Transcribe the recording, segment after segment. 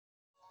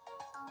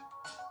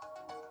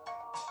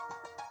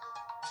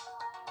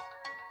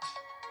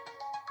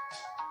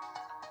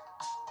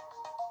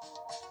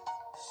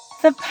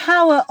The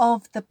power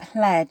of the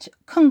pledge.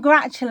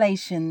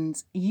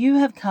 Congratulations, you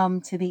have come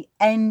to the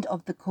end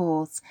of the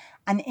course,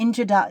 an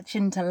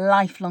introduction to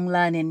lifelong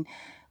learning.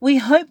 We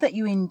hope that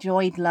you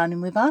enjoyed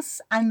learning with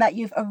us and that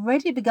you've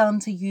already begun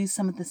to use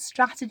some of the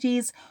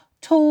strategies,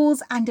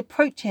 tools, and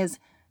approaches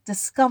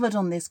discovered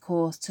on this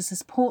course to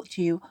support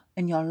you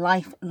in your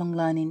lifelong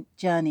learning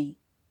journey.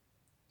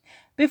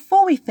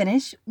 Before we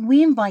finish,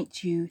 we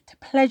invite you to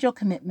pledge your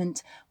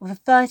commitment with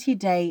a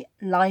 30-day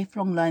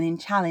lifelong learning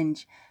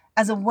challenge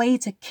as a way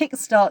to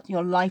kickstart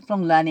your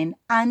lifelong learning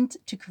and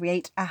to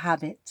create a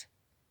habit.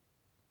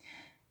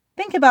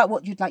 Think about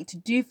what you'd like to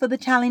do for the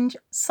challenge,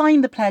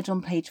 sign the pledge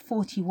on page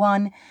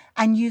 41,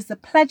 and use the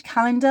pledge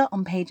calendar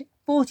on page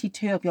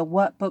 42 of your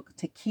workbook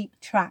to keep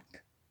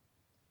track.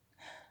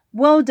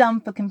 Well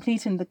done for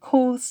completing the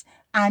course,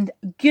 and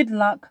good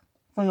luck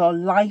for your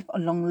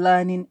lifelong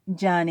learning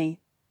journey.